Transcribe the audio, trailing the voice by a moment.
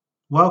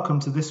Welcome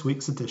to this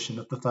week's edition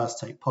of the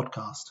FirstTake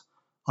Podcast.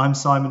 I'm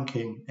Simon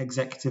King,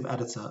 Executive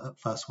Editor at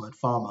FirstWord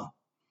Pharma.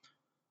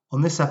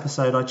 On this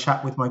episode, I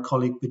chat with my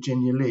colleague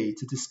Virginia Lee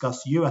to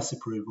discuss US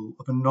approval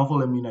of a novel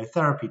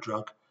immunotherapy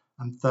drug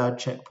and third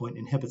checkpoint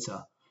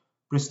inhibitor,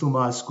 Bristol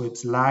Myers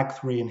Squibb's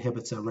LAG-3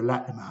 inhibitor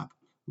relatlimab,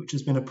 which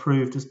has been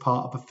approved as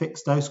part of a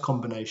fixed-dose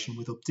combination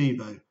with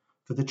Opdivo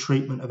for the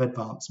treatment of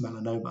advanced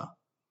melanoma.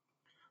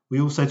 We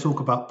also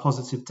talk about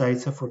positive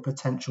data for a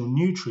potential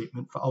new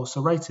treatment for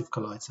ulcerative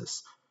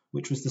colitis,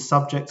 which was the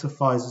subject of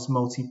Pfizer's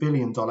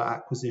multi-billion-dollar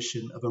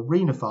acquisition of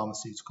Arena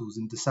Pharmaceuticals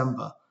in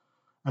December,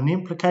 and the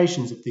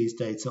implications of these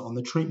data on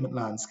the treatment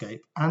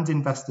landscape and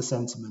investor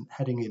sentiment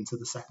heading into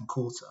the second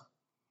quarter.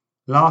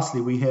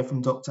 Lastly, we hear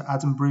from Dr.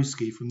 Adam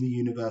Brufsky from the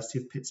University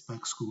of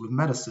Pittsburgh School of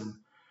Medicine,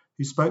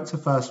 who spoke to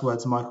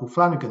FirstWord's Michael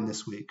Flanagan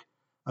this week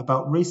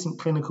about recent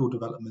clinical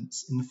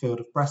developments in the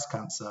field of breast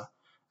cancer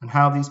and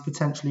how these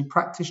potentially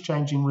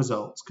practice-changing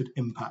results could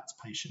impact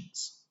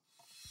patients.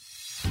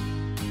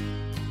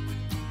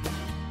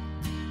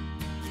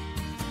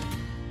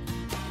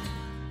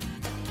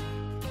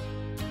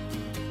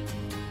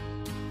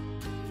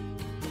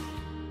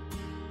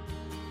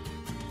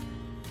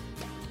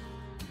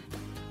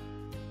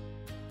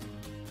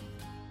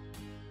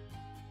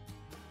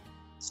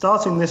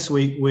 Starting this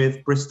week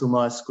with Bristol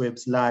Myers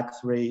Squibb's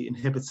LAG-3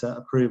 inhibitor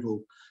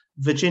approval.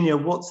 Virginia,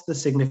 what's the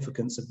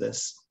significance of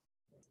this?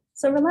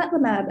 So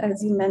relatlimab,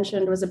 as you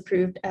mentioned, was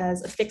approved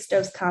as a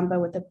fixed-dose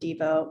combo with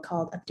Opdivo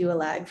called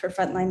Opdualag for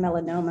frontline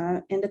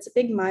melanoma, and it's a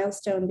big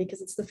milestone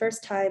because it's the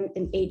first time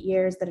in 8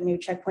 years that a new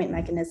checkpoint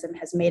mechanism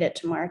has made it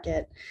to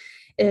market.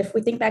 If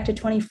we think back to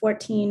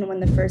 2014, when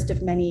the first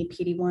of many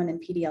PD-1 and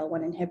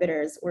PD-L1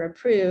 inhibitors were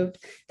approved,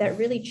 that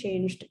really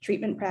changed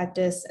treatment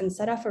practice and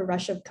set off a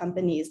rush of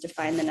companies to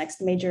find the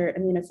next major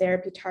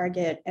immunotherapy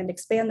target and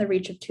expand the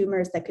reach of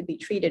tumors that could be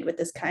treated with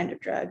this kind of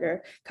drug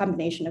or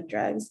combination of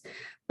drugs.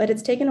 But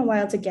it's taken a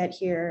while to get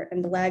here,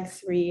 and the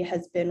LAG-3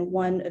 has been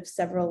one of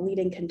several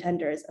leading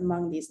contenders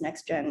among these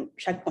next-gen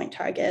checkpoint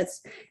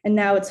targets. And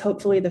now it's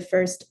hopefully the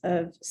first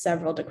of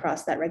several to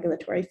cross that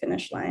regulatory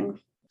finish line.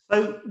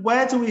 So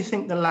where do we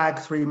think the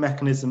LAG-3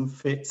 mechanism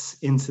fits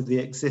into the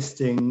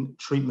existing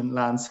treatment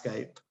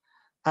landscape?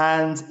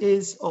 And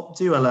is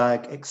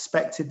Opdualag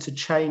expected to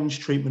change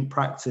treatment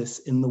practice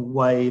in the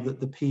way that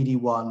the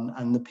PD-1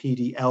 and the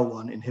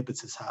PD-L1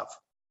 inhibitors have?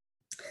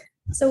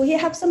 So we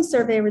have some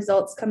survey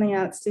results coming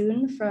out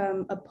soon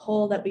from a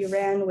poll that we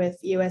ran with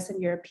US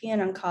and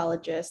European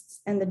oncologists.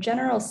 And the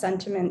general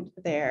sentiment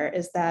there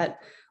is that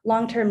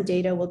long-term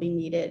data will be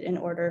needed in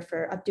order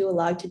for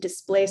Opdualag to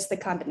displace the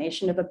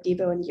combination of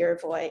Opdivo and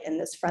Yervoy in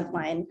this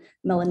frontline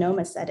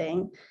melanoma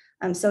setting.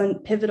 So in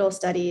pivotal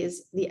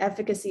studies, the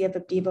efficacy of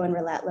Opdivo and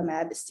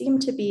relatlimab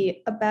seemed to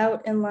be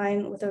about in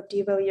line with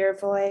Opdivo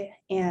Yervoy,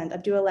 and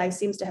Opdualag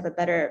seems to have a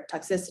better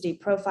toxicity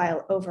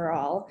profile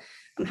overall.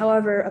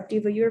 However,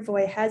 Opdivo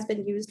Yervoy has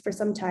been used for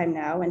some time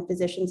now, and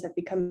physicians have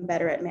become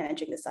better at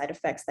managing the side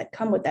effects that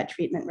come with that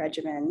treatment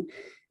regimen.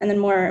 And then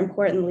more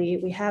importantly,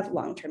 we have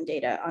long-term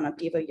data on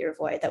Opdivo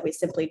Yervoy that we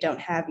simply don't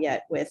have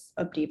yet with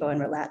Opdivo and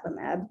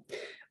relatlimab.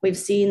 We've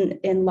seen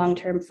in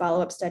long-term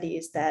follow-up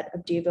studies that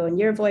Opdivo and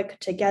Yervoy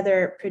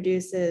together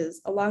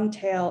produces a long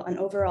tail on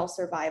overall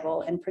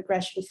survival and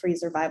progression-free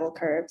survival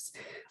curves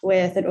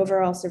with an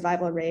overall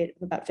survival rate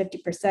of about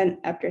 50%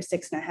 after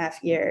 6.5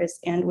 years.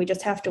 And we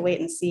just have to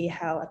wait and see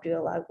how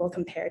Opdualag will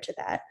compare to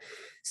that.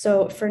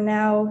 So for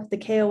now, the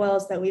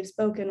KOLs that we've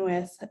spoken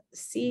with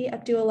see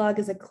Opdualag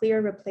as a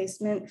clear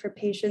replacement for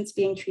patients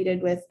being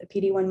treated with a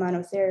PD-1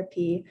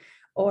 monotherapy,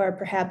 or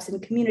perhaps in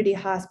community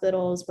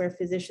hospitals where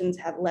physicians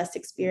have less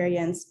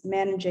experience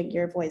managing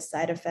Yervoy's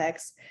side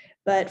effects.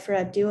 But for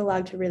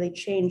Opdualag to really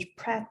change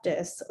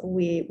practice,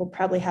 we will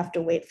probably have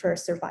to wait for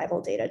survival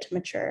data to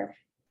mature.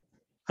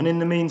 And in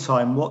the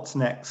meantime, what's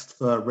next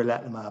for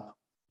relatlimab?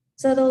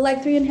 So the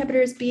LAG-3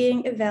 inhibitor is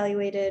being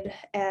evaluated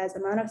as a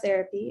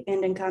monotherapy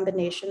and in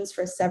combinations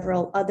for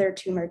several other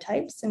tumor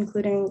types,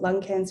 including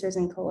lung cancers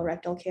and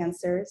colorectal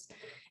cancers.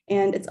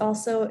 And it's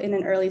also in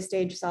an early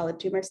stage solid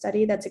tumor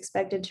study that's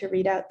expected to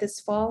read out this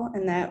fall,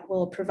 and that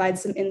will provide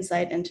some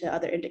insight into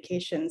other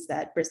indications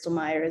that Bristol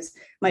Myers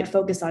might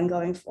focus on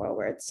going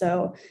forward.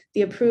 So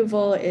the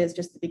approval is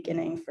just the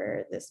beginning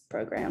for this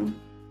program.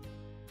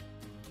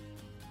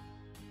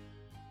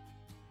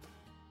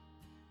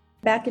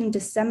 Back in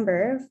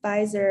December,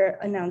 Pfizer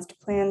announced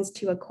plans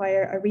to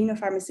acquire Arena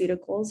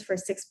Pharmaceuticals for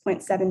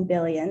 $6.7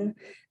 billion.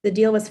 The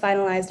deal was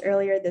finalized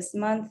earlier this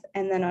month,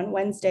 and then on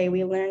Wednesday,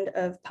 we learned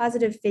of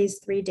positive phase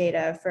 3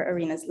 data for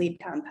Arena's lead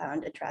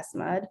compound,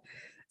 etrasimod.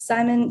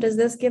 Simon, does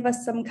this give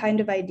us some kind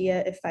of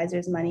idea if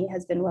Pfizer's money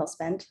has been well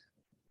spent?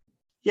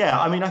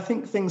 Yeah, I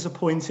think things are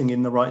pointing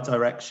in the right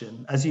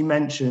direction. As you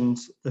mentioned,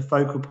 the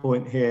focal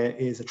point here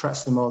is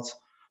etrasimod,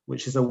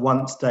 which is a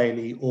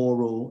once-daily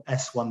oral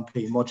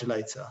S1P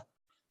modulator.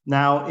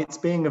 Now, it's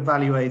being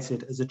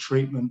evaluated as a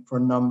treatment for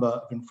a number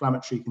of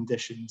inflammatory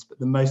conditions, but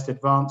the most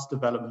advanced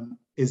development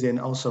is in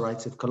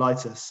ulcerative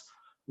colitis,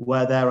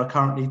 where there are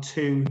currently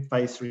 2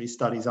 phase 3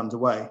 studies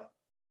underway.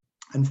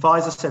 And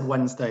Pfizer said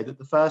Wednesday that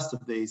the first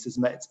of these has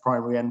met its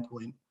primary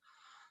endpoint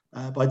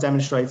by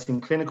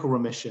demonstrating clinical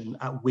remission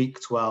at week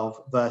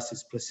 12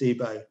 versus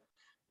placebo.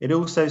 It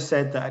also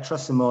said that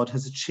etrasimod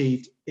has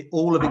achieved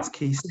all of its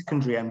key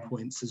secondary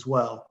endpoints as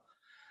well.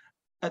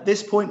 At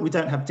this point, we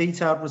don't have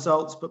detailed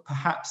results, but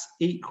perhaps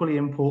equally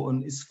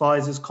important is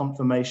Pfizer's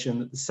confirmation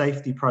that the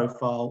safety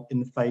profile in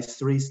the phase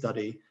 3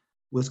 study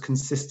was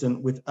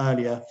consistent with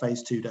earlier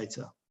phase 2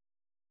 data.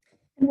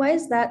 And why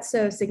is that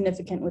so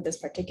significant with this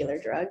particular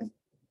drug?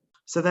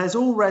 So there's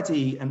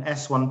already an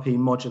S1P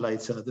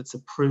modulator that's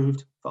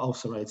approved for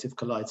ulcerative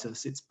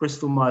colitis. It's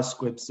Bristol Myers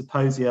Squibb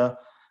Zeposia,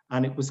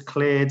 and it was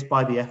cleared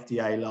by the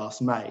FDA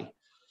last May.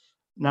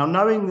 Now,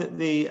 knowing that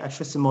the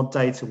etrasimod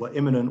data were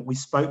imminent, we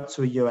spoke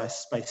to a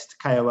US-based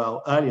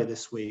KOL earlier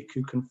this week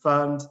who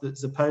confirmed that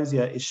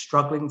Zeposia is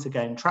struggling to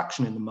gain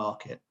traction in the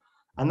market.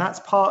 And that's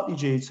partly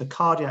due to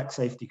cardiac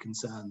safety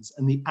concerns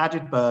and the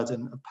added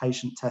burden of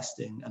patient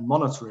testing and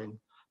monitoring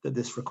that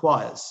this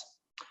requires.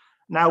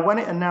 Now, when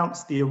it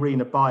announced the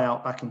Arena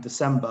buyout back in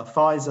December,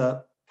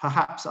 Pfizer,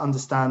 perhaps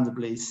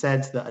understandably,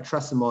 said that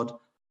etrasimod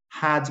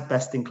had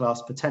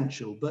best-in-class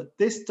potential, but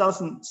this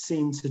doesn't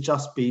seem to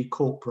just be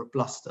corporate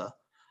bluster.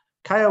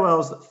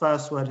 KOLs that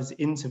FirstWord has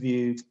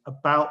interviewed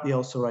about the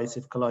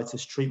ulcerative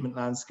colitis treatment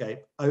landscape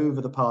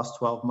over the past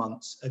 12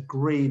 months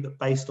agree that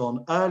based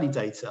on early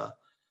data,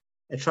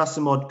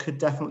 etrasimod could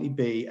definitely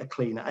be a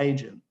cleaner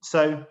agent.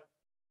 So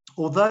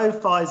although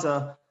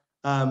Pfizer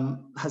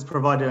has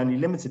provided only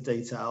limited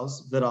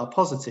details that are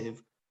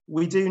positive,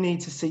 we do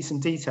need to see some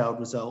detailed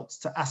results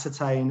to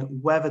ascertain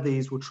whether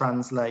these will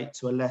translate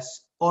to a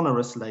less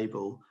onerous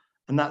label,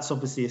 and that's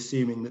obviously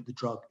assuming that the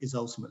drug is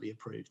ultimately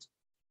approved.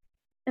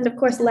 And of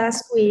course,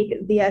 last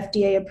week, the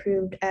FDA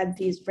approved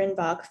AbbVie's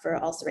Rinvoq for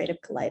ulcerative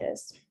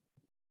colitis.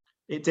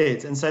 It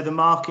did, and so the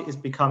market is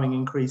becoming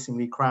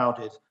increasingly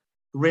crowded.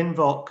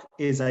 Rinvoq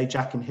is a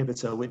JAK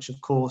inhibitor, which of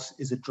course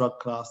is a drug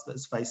class that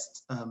has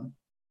faced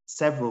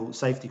several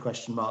safety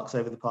question marks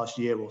over the past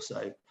year or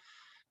so.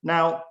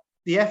 Now,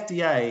 the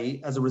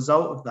FDA, as a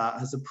result of that,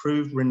 has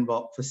approved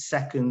Rinvoq for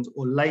second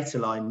or later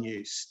line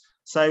use.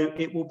 So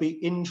it will be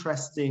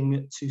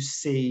interesting to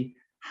see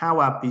how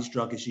AbbVie's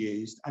drug is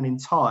used, and in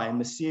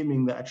time,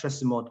 assuming that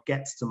etrasimod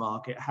gets to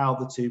market, how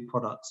the two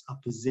products are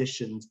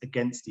positioned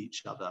against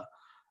each other.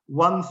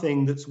 One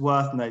thing that's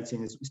worth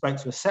noting is we spoke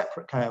to a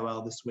separate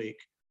KOL this week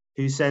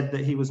who said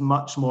that he was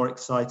much more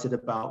excited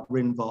about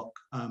Rinvoq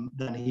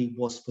than he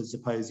was for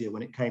Zeposia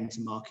when it came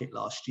to market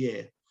last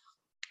year.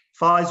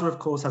 Pfizer, of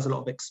course, has a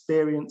lot of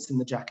experience in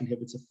the JAK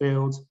inhibitor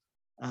field,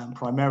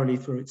 primarily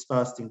through its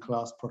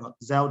first-in-class product,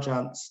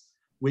 Xeljanz,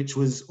 which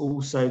was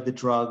also the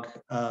drug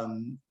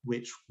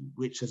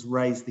which has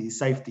raised these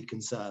safety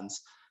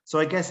concerns. So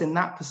I guess in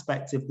that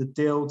perspective, the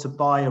deal to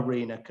buy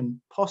Arena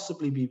can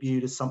possibly be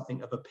viewed as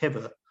something of a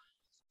pivot,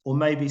 or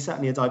maybe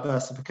certainly a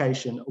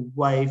diversification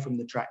away from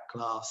the JAK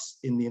class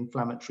in the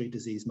inflammatory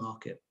disease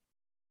market.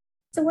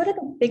 So what are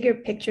the bigger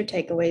picture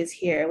takeaways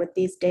here with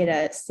these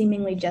data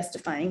seemingly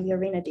justifying the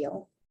Arena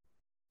deal?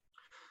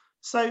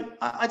 So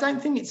I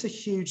don't think it's a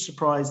huge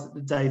surprise that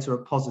the data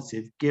are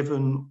positive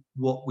given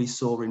what we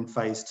saw in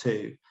phase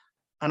 2.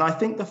 And I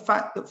think the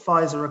fact that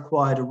Pfizer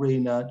acquired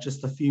Arena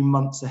just a few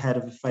months ahead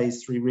of a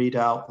phase 3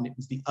 readout, and it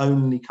was the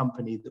only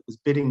company that was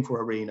bidding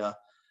for Arena,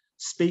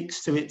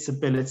 speaks to its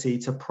ability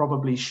to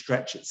probably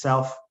stretch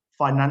itself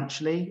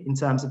financially in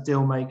terms of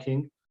deal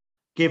making,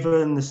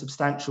 given the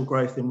substantial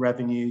growth in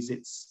revenues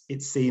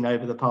it's seen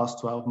over the past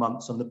 12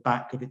 months on the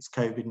back of its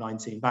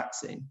COVID-19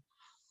 vaccine.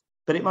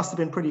 But it must have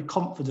been pretty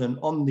confident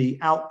on the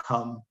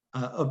outcome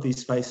of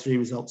these phase 3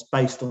 results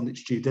based on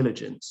its due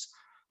diligence.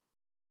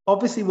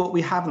 Obviously, what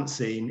we haven't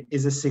seen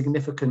is a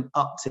significant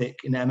uptick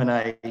in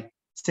M&A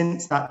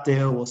since that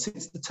deal or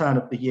since the turn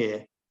of the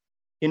year.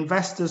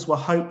 Investors were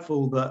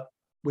hopeful that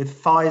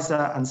with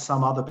Pfizer and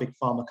some other big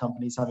pharma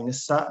companies having a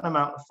certain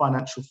amount of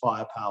financial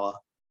firepower,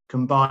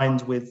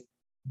 combined with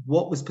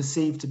what was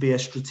perceived to be a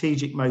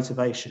strategic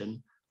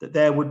motivation, that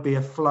there would be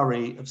a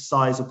flurry of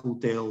sizable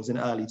deals in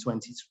early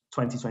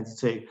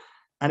 2022.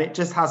 And it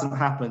just hasn't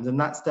happened. And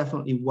that's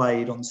definitely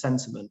weighed on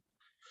sentiment.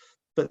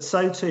 But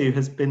so too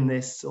has been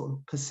this sort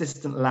of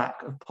persistent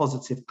lack of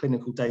positive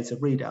clinical data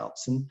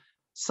readouts. And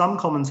some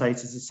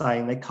commentators are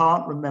saying they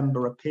can't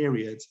remember a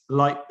period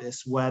like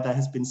this where there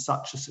has been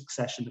such a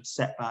succession of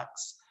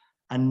setbacks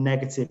and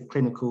negative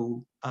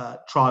clinical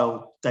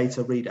trial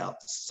data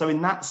readouts. So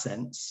in that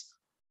sense,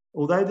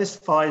 although this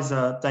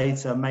Pfizer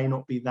data may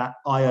not be that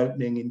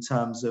eye-opening in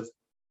terms of,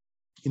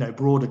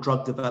 broader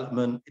drug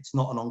development, it's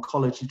not an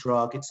oncology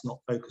drug, it's not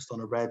focused on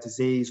a rare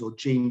disease or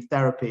gene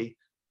therapy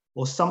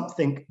or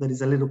something that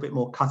is a little bit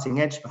more cutting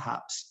edge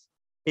perhaps,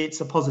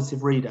 it's a positive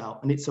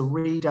readout, and it's a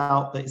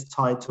readout that is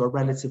tied to a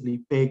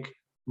relatively big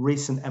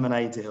recent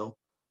M&A deal.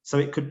 So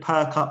it could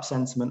perk up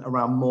sentiment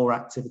around more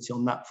activity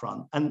on that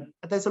front. And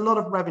there's a lot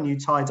of revenue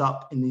tied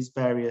up in these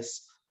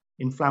various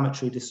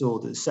inflammatory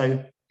disorders.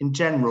 So in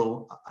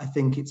general, I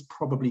think it's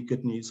probably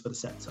good news for the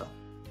sector.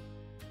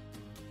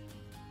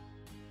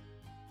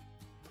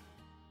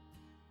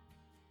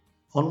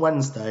 On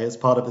Wednesday, as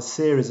part of a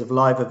series of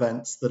live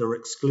events that are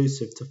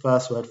exclusive to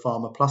FirstWord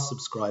Pharma Plus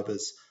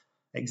subscribers,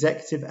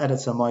 Executive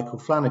Editor Michael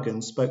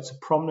Flanagan spoke to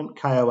prominent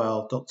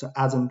KOL Dr.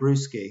 Adam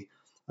Brufsky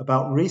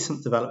about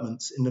recent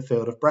developments in the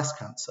field of breast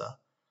cancer.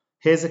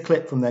 Here's a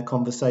clip from their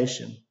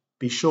conversation.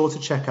 Be sure to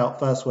check out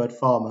FirstWord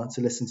Pharma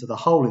to listen to the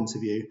whole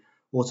interview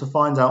or to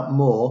find out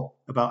more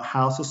about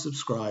how to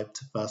subscribe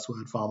to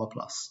FirstWord Pharma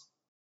Plus.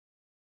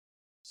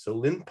 So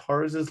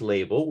Lynparza's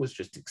label was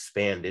just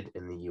expanded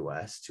in the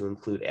US to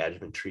include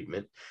adjuvant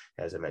treatment,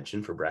 as I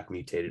mentioned, for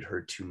BRCA-mutated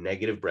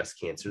HER2-negative breast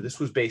cancer. This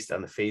was based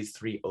on the phase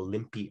 3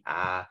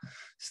 Olympia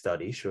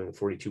study showing a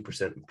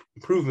 42%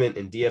 improvement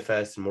in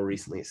DFS and more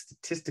recently a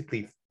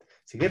statistically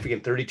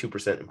significant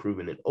 32%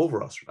 improvement in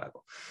overall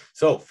survival.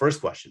 So first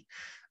question,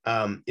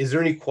 is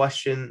there any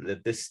question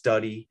that this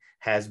study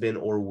has been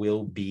or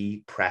will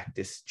be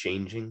practice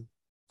changing?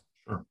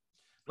 Sure.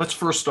 Let's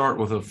first start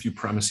with a few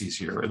premises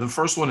here. The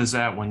first one is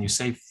that when you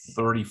say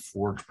 34%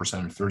 or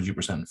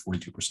 32% and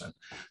 42%,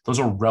 those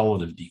are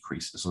relative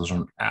decreases. Those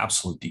are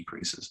absolute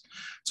decreases.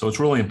 So it's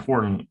really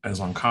important as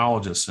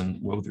oncologists, and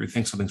whether you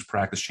think something's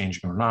practice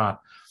changing or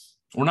not,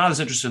 we're not as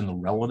interested in the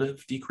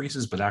relative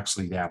decreases, but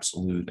actually the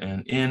absolute.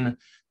 And in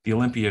the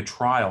Olympia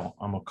trial,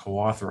 I'm a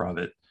co-author of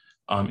it.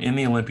 In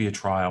the Olympia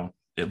trial,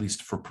 at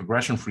least for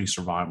progression-free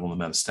survival in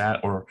the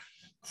metastatic, or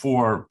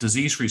for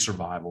disease-free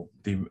survival,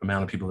 the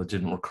amount of people that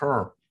didn't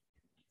recur,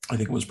 I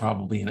think it was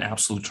probably in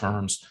absolute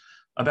terms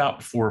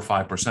about 4 or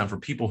 5% for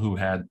people who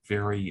had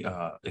very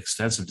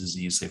extensive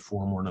disease, say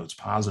 4 or more nodes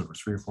positive or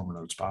 3 or 4 more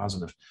nodes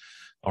positive,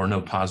 or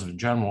node positive in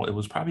general. It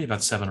was probably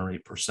about 7 or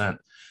 8%.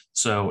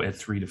 So at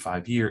 3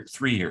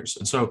 years.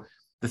 And so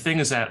the thing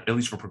is that, at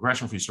least for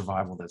progression-free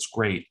survival, that's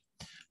great.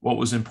 What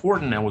was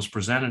important and was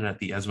presented at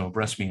the ESMO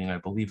breast meeting, I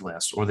believe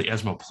or the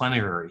ESMO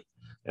plenary.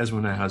 ESMO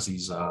now has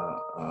these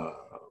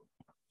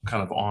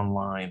kind of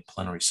online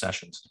plenary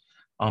sessions.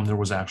 There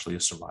was actually a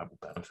survival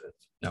benefit,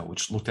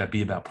 which looked at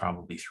be about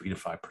probably 3 to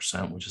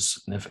 5%, which is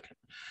significant.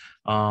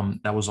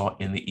 That was all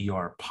in the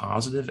ER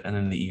positive and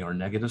in the ER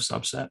negative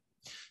subset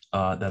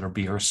that are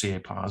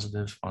BRCA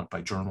positive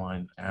by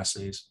germline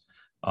assays.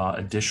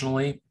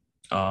 Additionally,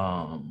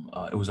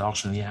 it was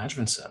also in the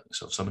adjuvant setting.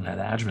 So if someone had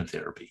adjuvant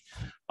therapy,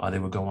 they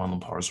would go on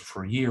Lynparza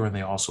for a year, and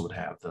they also would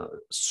have the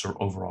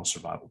overall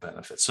survival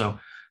benefit. So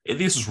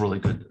this is really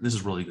good. This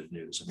is really good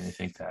news. I mean, I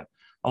think that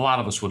a lot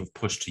of us would have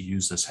pushed to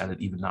use this had it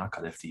even not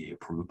got FDA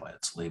approved by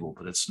its label,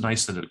 but it's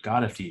nice that it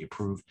got FDA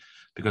approved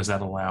because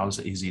that allows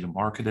AZ to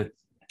market it,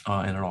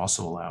 and it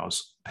also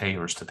allows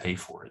payers to pay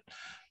for it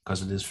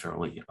because it is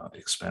fairly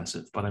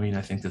expensive. But I mean,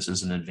 I think this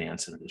is an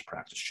advance and it is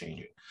practice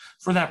changing.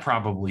 For that,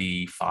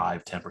 probably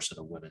 5-10%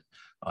 of women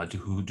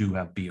who do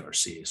have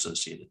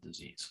BRCA-associated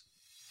disease.